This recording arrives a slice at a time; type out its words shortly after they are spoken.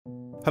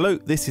Hello,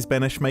 this is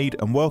Ben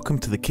Ashmead and welcome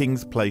to the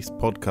King's Place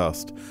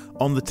podcast.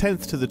 On the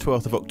 10th to the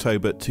 12th of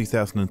October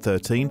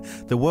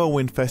 2013, the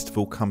Whirlwind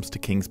Festival comes to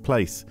King's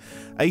Place.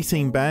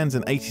 18 bands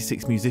and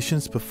 86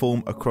 musicians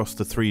perform across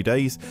the 3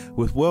 days,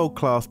 with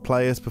world-class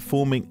players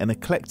performing an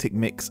eclectic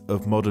mix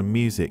of modern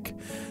music.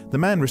 The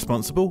man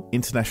responsible,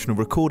 international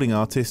recording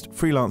artist,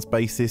 freelance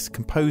bassist,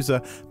 composer,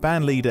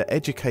 band leader,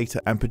 educator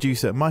and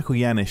producer Michael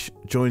Janisch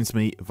joins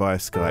me via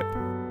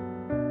Skype.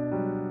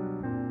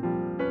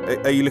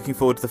 Are you looking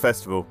forward to the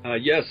festival?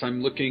 Yes,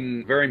 I'm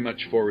looking very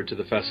much forward to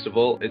the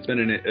festival. It's been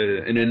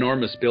an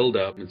enormous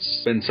build-up.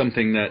 It's been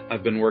something that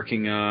I've been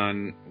working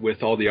on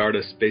with all the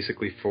artists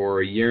basically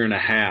for a year and a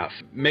half.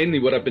 Mainly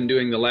what I've been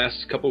doing the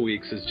last couple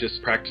weeks is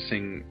just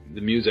practicing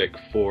the music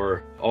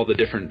for all the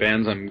different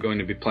bands I'm going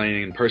to be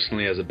playing in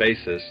personally as a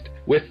bassist.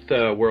 With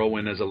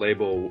Whirlwind as a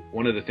label,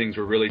 one of the things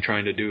we're really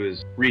trying to do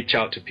is reach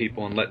out to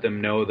people and let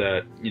them know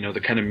that, you know,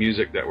 the kind of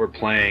music that we're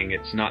playing,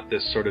 it's not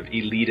this sort of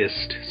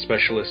elitist,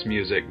 specialist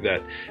music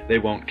that they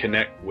won't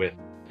connect with.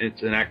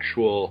 It's an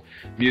actual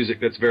music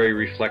that's very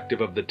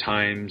reflective of the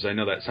times. I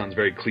know that sounds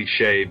very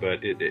cliche, but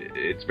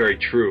it's very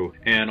true.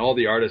 And all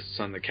the artists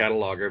on the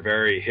catalog are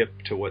very hip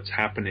to what's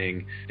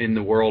happening in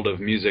the world of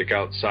music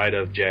outside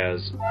of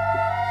jazz.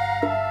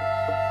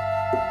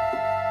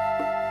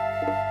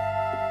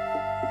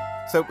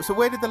 So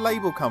where did the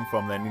label come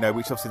from then,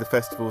 which obviously the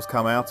festival's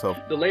come out of?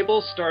 The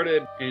label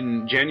started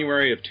in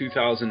January of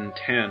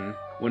 2010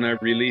 when I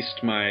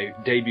released my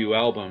debut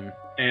album.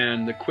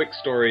 And the quick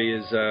story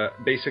is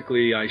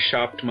basically I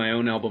shopped my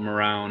own album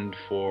around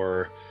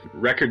for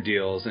record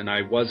deals, and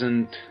I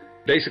wasn't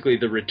basically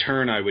the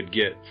return I would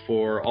get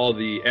for all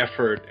the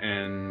effort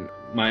and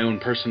my own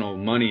personal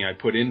money I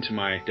put into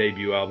my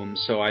debut album.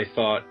 So I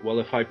thought, well,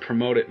 if I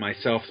promote it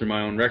myself through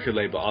my own record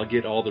label, I'll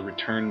get all the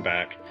return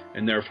back,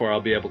 and therefore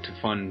I'll be able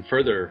to fund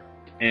further.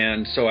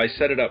 And so I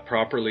set it up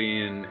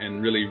properly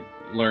and really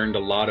learned a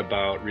lot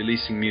about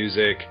releasing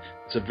music.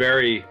 It's a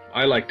very,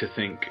 I like to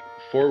think,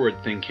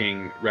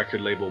 forward-thinking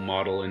record label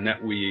model in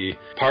that we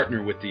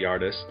partner with the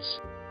artists.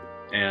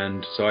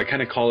 And so I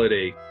kind of call it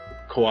a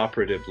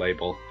cooperative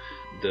label.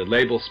 The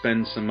label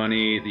spends some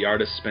money, the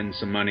artists spend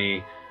some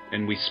money,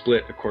 and we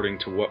split according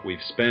to what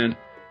we've spent.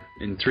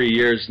 In 3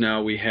 years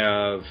now we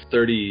have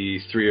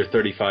 33 or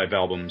 35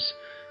 albums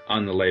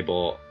on the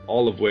label,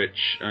 all of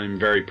which I'm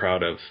very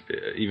proud of,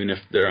 even if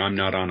I'm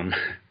not on them.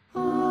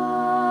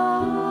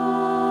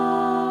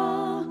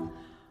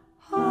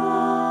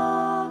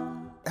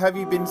 Have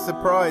you been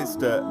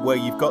surprised at where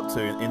you've got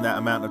to in that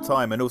amount of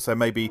time, and also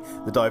maybe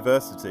the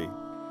diversity?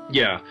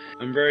 Yeah,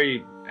 I'm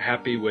very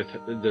happy with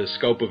the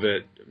scope of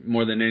it.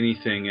 More than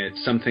anything,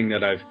 it's something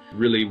that I've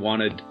really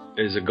wanted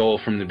as a goal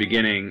from the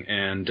beginning,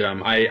 and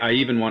I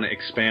even want to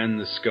expand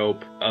the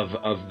scope of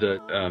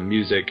the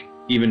music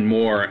even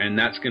more, and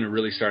that's going to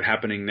really start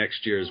happening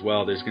next year as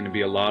well. There's going to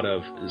be a lot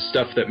of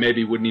stuff that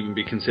maybe wouldn't even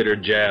be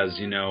considered jazz,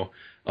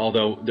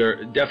 although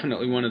they're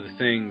definitely one of the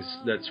things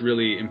that's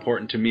really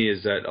important to me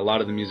is that a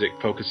lot of the music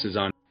focuses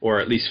on, or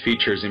at least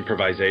features,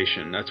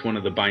 improvisation. That's one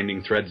of the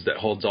binding threads that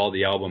holds all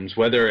the albums,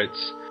 whether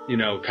it's,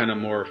 kind of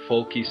more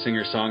folky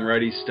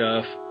singer-songwriting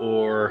stuff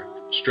or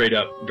straight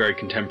up very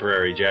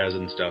contemporary jazz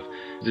and stuff.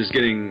 There's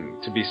getting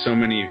to be so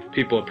many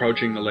people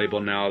approaching the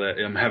label now that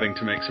I'm having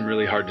to make some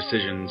really hard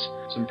decisions.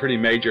 Some pretty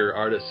major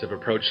artists have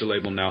approached the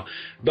label now,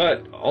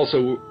 but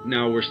also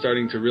now we're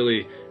starting to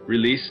really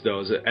release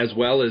those, as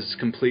well as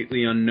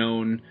completely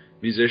unknown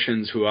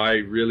musicians who I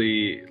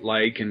really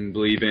like and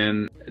believe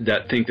in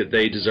that think that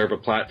they deserve a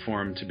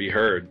platform to be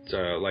heard.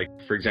 Like,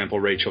 for example,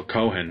 Rachel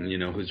Cohen,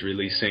 who's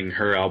releasing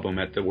her album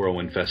at the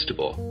Whirlwind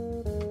Festival.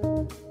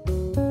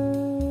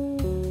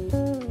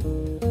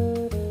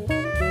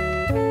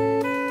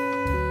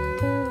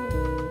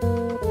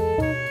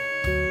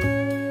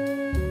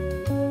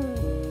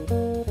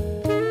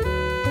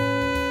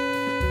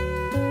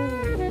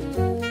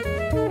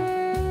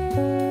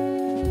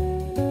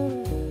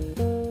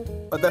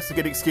 That's a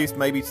good excuse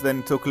maybe to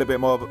then talk a little bit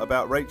more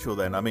about Rachel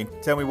then. I mean,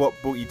 tell me what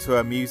brought you to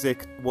her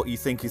music, what you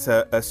think is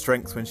her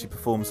strengths when she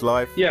performs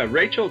live. Yeah,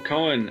 Rachel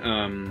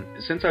Cohen,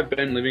 since I've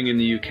been living in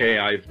the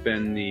UK, I've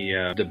been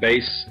the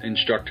bass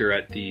instructor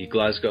at the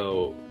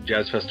Glasgow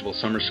Jazz Festival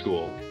Summer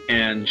School.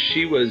 And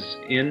she was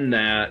in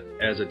that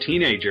as a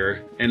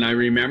teenager, and I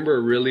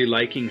remember really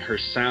liking her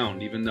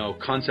sound, even though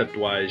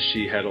concept-wise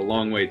she had a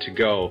long way to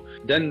go.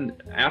 Then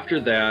after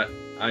that,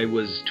 I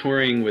was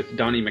touring with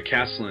Donnie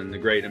McCaslin, the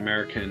great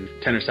American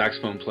tenor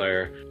saxophone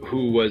player,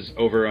 who was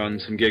over on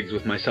some gigs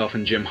with myself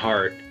and Jim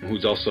Hart,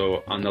 who's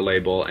also on the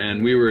label,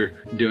 and we were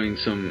doing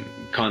some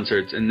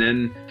concerts. And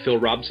then Phil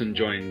Robson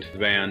joined the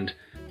band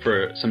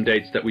for some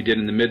dates that we did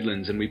in the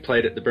Midlands, and we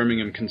played at the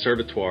Birmingham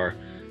Conservatoire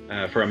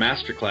for a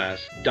master class.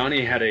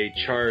 Donnie had a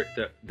chart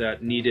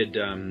that needed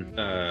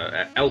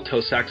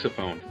alto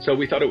saxophone, so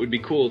we thought it would be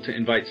cool to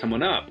invite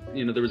someone up.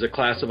 There was a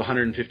class of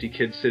 150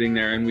 kids sitting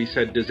there, and we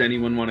said, does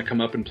anyone want to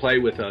come up and play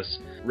with us?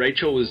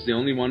 Rachel was the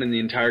only one in the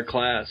entire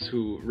class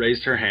who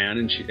raised her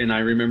hand, and I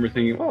remember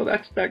thinking, oh,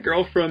 that's that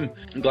girl from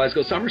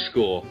Glasgow Summer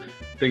School.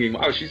 thinking,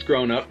 wow, she's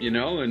grown up,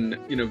 and,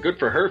 good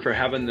for her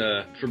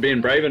for being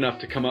brave enough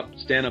to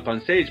stand up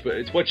on stage. But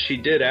it's what she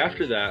did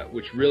after that,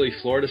 which really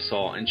floored us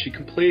all. And she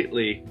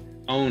completely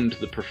owned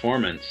the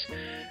performance.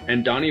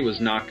 And Donnie was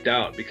knocked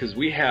out because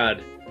we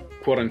had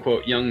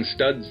quote-unquote young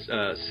studs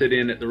sit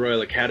in at the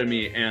Royal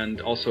Academy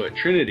and also at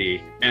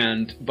Trinity,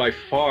 and by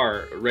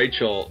far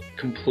Rachel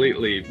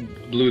completely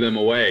blew them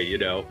away,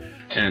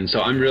 and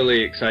so I'm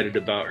really excited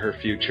about her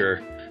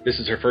future. This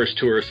is her first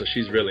tour, so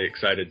she's really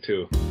excited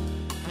too.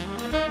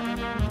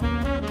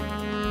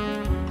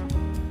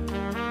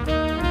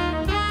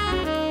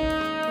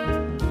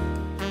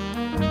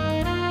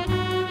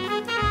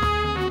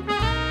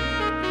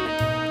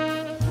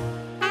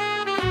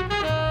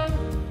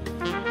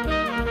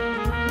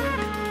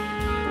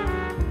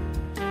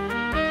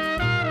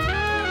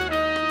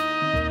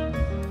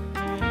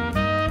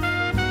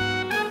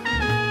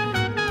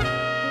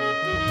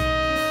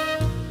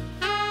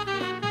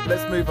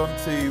 Let's move on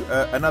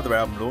to another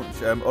album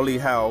launch, Ollie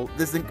Howe.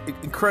 There's an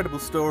incredible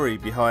story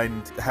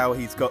behind how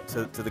he's got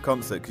to the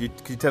concert. Could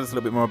you tell us a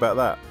little bit more about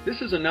that?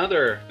 This is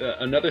another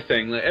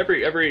thing.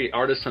 Every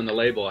artist on the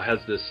label has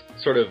this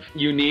sort of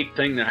unique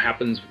thing that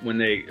happens when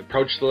they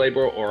approach the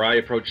label or I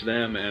approach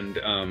them. And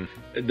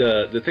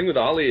the thing with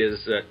Ollie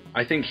is that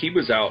I think he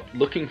was out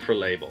looking for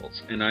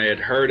labels, and I had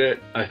heard it.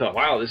 I thought,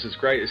 wow, this is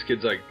great. This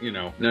kid's like,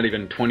 not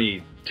even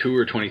 22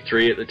 or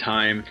 23 at the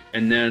time.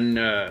 And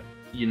then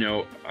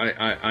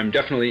I'm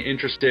definitely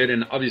interested,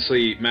 and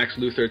obviously Max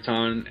Luther's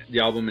on the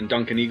album and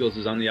Duncan Eagles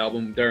is on the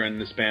album. They're in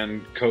this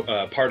band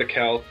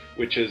Particle,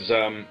 which is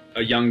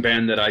a young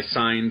band that I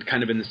signed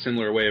kind of in the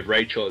similar way of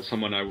Rachel. It's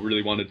someone I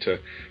really wanted to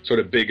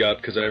sort of big up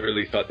because I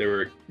really thought they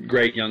were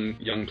great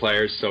young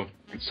players.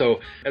 So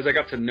as I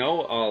got to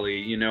know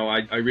Ollie,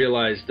 I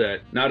realized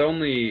that not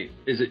only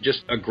is it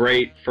just a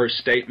great first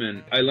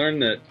statement, I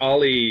learned that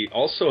Ollie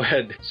also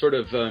had sort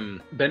of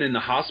been in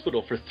the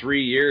hospital for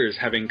 3 years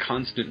having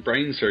constant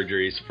brain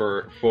surgeries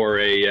for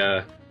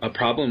a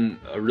problem,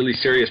 a really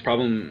serious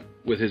problem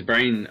with his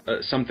brain,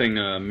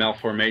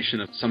 malformation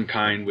of some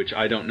kind, which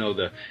I don't know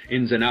the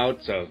ins and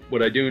outs of.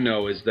 What I do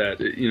know is that,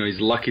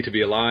 he's lucky to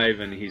be alive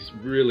and he's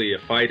really a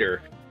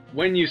fighter.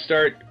 When you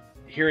start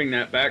hearing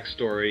that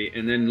backstory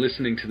and then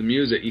listening to the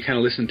music, you kind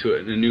of listen to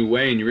it in a new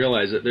way, and you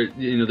realize that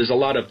there's a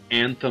lot of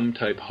anthem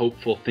type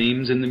hopeful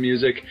themes in the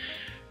music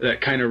that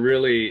kind of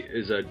really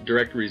is a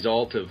direct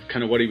result of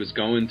kind of what he was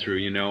going through,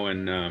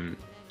 and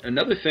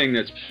another thing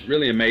that's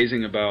really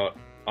amazing about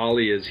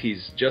Ollie is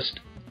he's just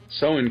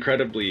so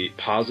incredibly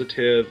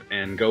positive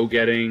and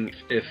go-getting.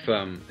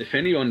 If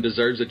anyone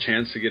deserves a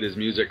chance to get his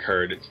music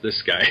heard, it's this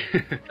guy.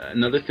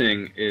 Another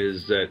thing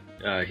is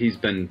that he's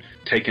been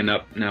taken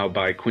up now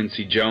by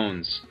Quincy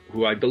Jones,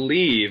 who I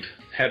believe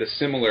had a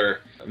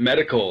similar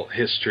medical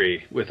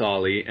history with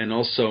Ollie, and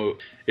also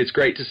it's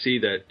great to see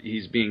that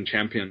he's being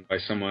championed by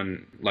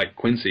someone like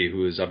Quincy,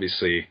 who is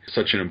obviously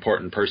such an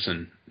important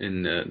person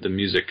in the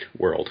music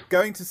world.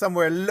 Going to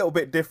somewhere a little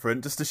bit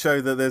different, just to show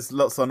that there's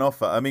lots on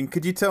offer. I mean,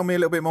 could you tell me a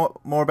little bit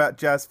more about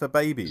Jazz for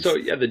Babies? So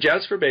yeah, the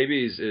Jazz for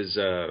Babies is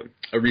a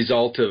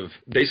result of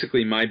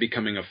basically my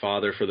becoming a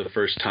father for the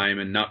first time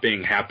and not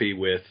being happy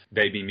with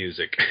baby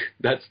music.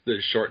 That's the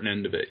short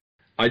end of it.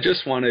 I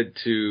just wanted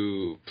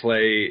to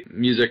play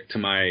music to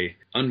my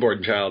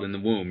unborn child in the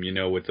womb,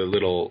 with the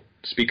little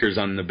speakers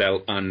on the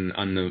belt on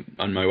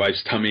my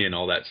wife's tummy and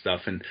all that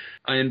stuff, and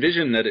I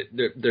envisioned that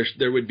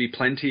there would be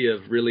plenty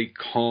of really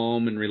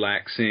calm and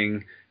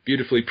relaxing,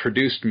 beautifully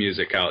produced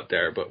music out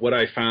there. But what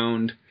I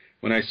found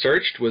when I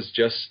searched was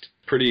just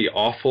pretty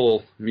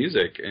awful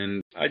music,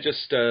 and I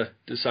just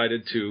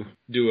decided to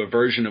do a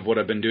version of what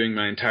I've been doing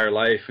my entire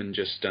life, and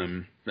just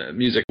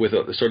music with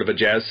a sort of a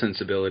jazz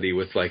sensibility,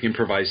 with like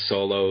improvised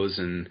solos,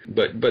 and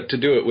but to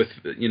do it with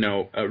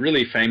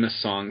really famous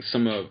songs,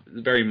 some of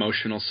very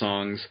emotional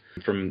songs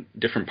from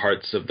different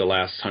parts of the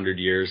last 100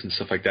 years and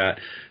stuff like that,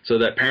 so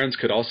that parents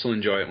could also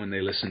enjoy it when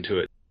they listen to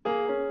it.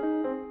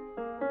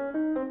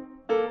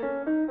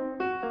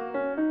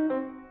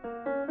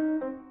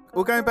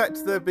 Well, going back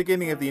to the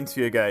beginning of the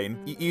interview again,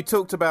 you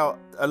talked about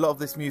a lot of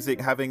this music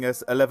having a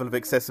level of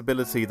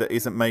accessibility that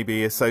isn't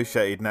maybe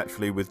associated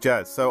naturally with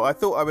jazz. So I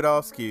thought I would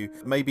ask you,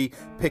 maybe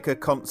pick a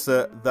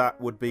concert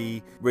that would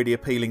be really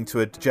appealing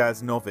to a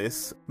jazz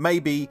novice.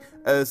 Maybe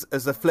as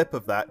a flip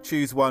of that,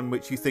 choose one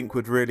which you think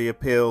would really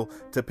appeal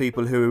to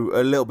people who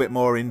are a little bit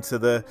more into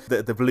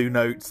the Blue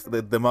Notes,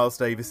 the Miles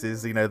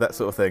Davises, that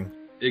sort of thing.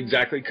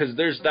 Exactly, because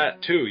there's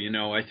that too.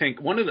 I think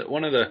one of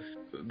the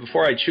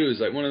before I choose,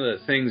 like one of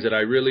the things that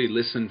I really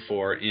listen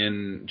for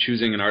in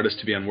choosing an artist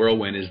to be on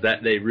Whirlwind is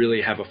that they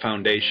really have a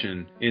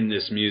foundation in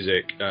this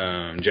music,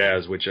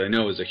 jazz, which I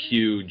know is a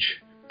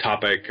huge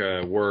topic,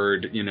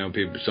 word,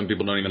 some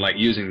people don't even like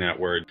using that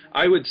word.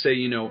 I would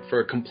say,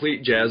 for a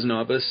complete jazz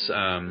novice,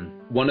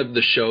 one of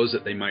the shows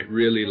that they might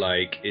really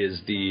like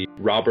is the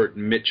Robert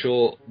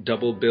Mitchell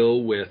double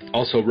bill with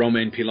also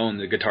Romain Pilon,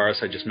 the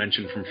guitarist I just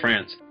mentioned from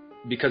France.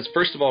 because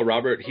first of all,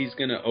 Robert, he's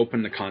going to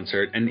open the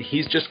concert, and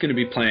he's just going to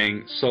be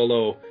playing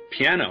solo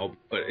piano.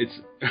 But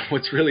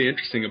what's really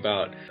interesting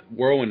about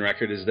Whirlwind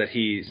record is that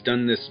he's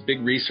done this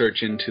big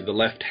research into the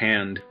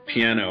left-hand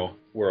piano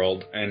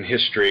world and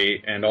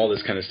history and all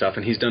this kind of stuff,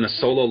 and he's done a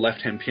solo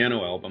left-hand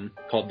piano album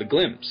called The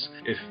Glimpse.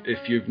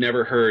 If you've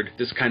never heard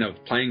this kind of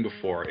playing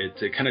before, it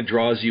kind of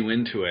draws you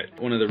into it.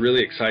 One of the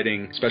really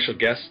exciting special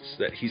guests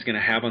that he's going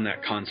to have on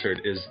that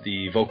concert is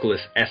the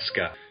vocalist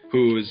Eska,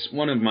 who is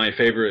one of my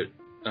favorite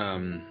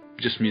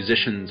just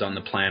musicians on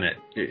the planet.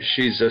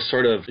 She's a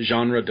sort of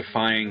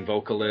genre-defying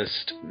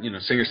vocalist,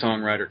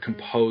 singer-songwriter,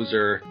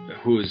 composer,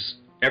 who's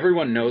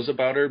everyone knows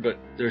about her, but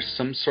there's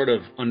some sort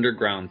of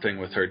underground thing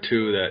with her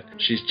too, that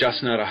she's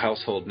just not a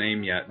household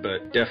name yet,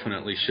 but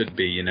definitely should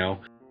be,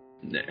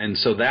 And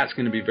so that's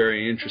going to be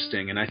very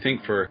interesting. And I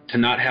think to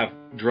not have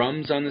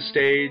drums on the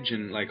stage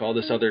and like all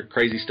this other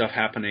crazy stuff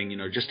happening,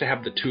 just to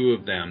have the two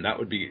of them,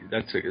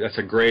 that's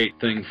a great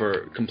thing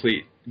for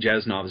complete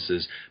jazz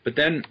novices. But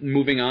then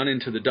moving on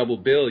into the double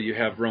bill, you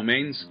have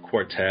Romaine's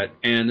quartet.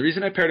 And the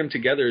reason I paired them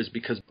together is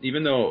because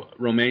even though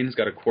Romaine's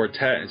got a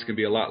quartet, it's going to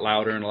be a lot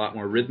louder and a lot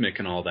more rhythmic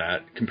and all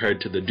that compared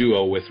to the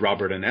duo with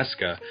Robert and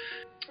Eska.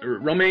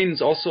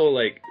 Romaine's also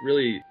like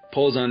really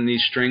pulls on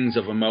these strings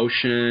of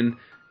emotion,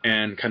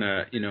 and kind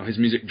of, his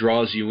music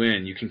draws you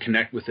in. You can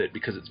connect with it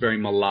because it's very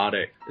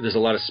melodic. There's a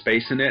lot of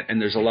space in it, and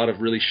there's a lot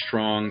of really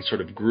strong sort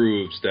of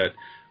grooves that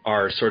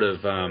are sort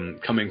of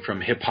coming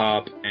from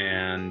hip-hop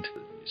and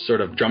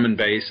sort of drum and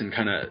bass and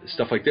kind of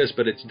stuff like this.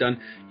 But it's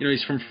done,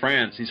 he's from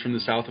France. He's from the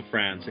south of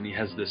France, and he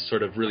has this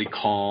sort of really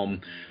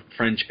calm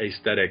French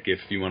aesthetic, if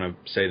you want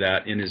to say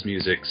that, in his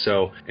music.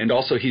 So, and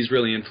also he's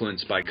really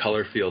influenced by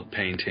color field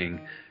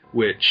painting,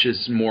 which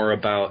is more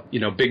about,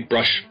 big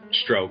brush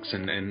strokes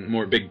and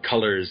more big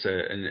colors.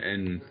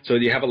 And so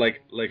you have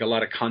a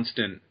lot of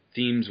constant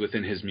themes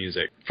within his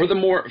music.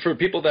 For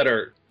people that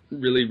are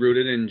really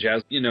rooted in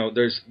jazz,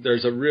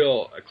 there's a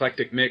real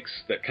eclectic mix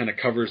that kind of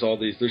covers all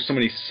these. There's so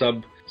many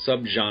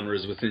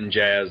subgenres within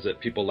jazz that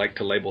people like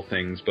to label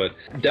things, but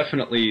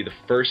definitely the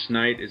first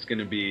night is going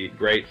to be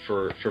great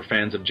for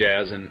fans of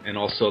jazz, and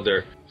also there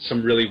are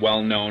some really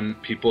well-known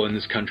people in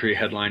this country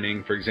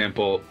headlining. For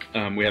example,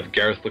 we have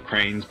Gareth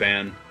Lecrane's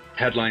band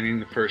headlining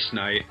the first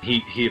night.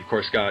 He of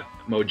course got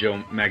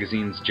Mojo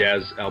Magazine's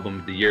Jazz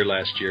Album of the Year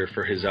last year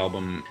for his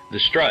album The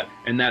Strut,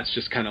 and that's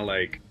just kind of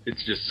like,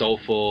 it's just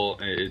soulful.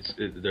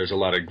 There's a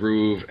lot of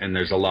groove, and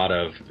there's a lot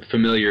of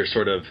familiar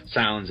sort of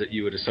sounds that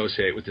you would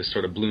associate with this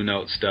sort of blue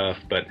note stuff,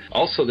 but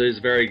also there's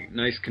a very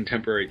nice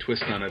contemporary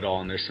twist on it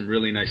all, and there's some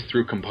really nice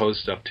through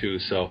composed stuff too.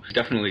 So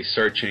definitely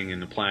searching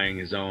and applying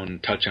his own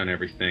touch on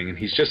everything, and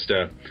he's just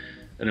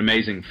an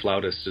amazing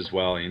flautist as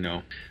well,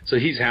 So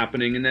he's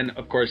happening. And then,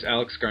 of course,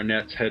 Alex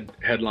Garnett's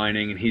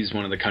headlining, and he's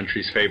one of the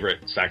country's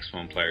favorite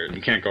saxophone players.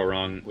 You can't go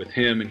wrong with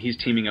him, and he's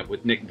teaming up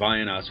with Nick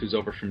Vianas, who's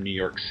over from New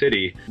York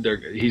City.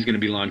 He's going to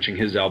be launching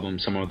his album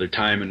some other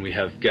time, and we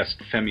have guest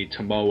Femi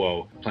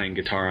Tomowo playing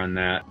guitar on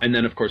that. And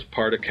then, of course,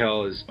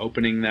 Partikel is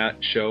opening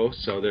that show,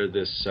 so they're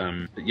this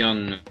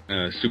young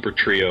super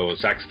trio,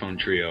 saxophone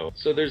trio.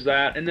 So there's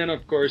that. And then,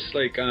 of course,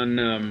 like on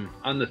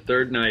the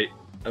third night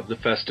of the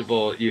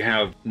festival, you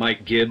have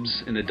Mike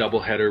Gibbs in a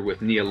doubleheader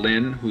with Nia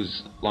Lynn,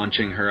 who's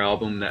launching her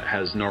album that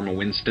has Norma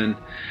Winston.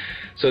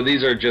 So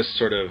these are just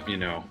sort of,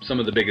 some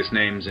of the biggest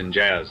names in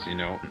jazz.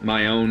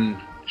 My own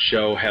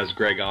show has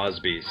Greg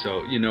Osby.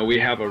 So, we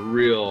have a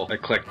real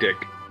eclectic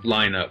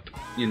lineup,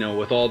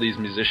 with all these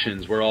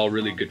musicians. We're all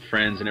really good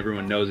friends, and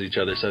everyone knows each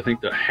other. So I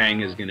think the hang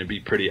is going to be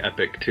pretty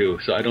epic too.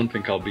 So I don't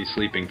think I'll be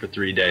sleeping for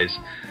 3 days.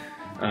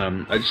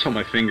 I just hope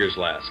my fingers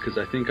last, because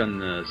I think on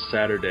the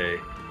Saturday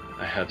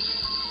I have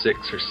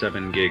 6 or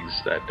 7 gigs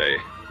that day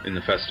in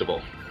the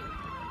festival.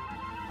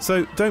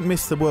 So don't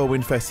miss the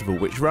Whirlwind Festival,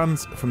 which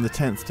runs from the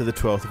 10th to the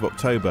 12th of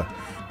October.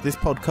 This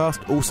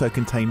podcast also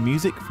contains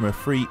music from a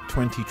free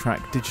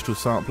 20-track digital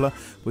sampler,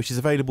 which is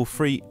available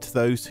free to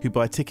those who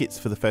buy tickets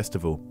for the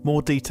festival.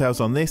 More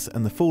details on this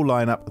and the full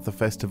lineup of the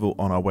festival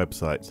on our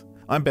website.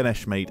 I'm Ben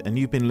Eshmead, and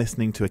you've been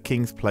listening to a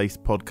King's Place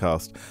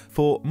podcast.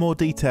 For more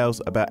details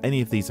about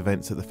any of these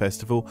events at the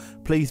festival,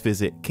 please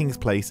visit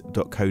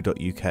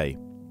kingsplace.co.uk.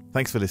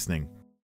 Thanks for listening.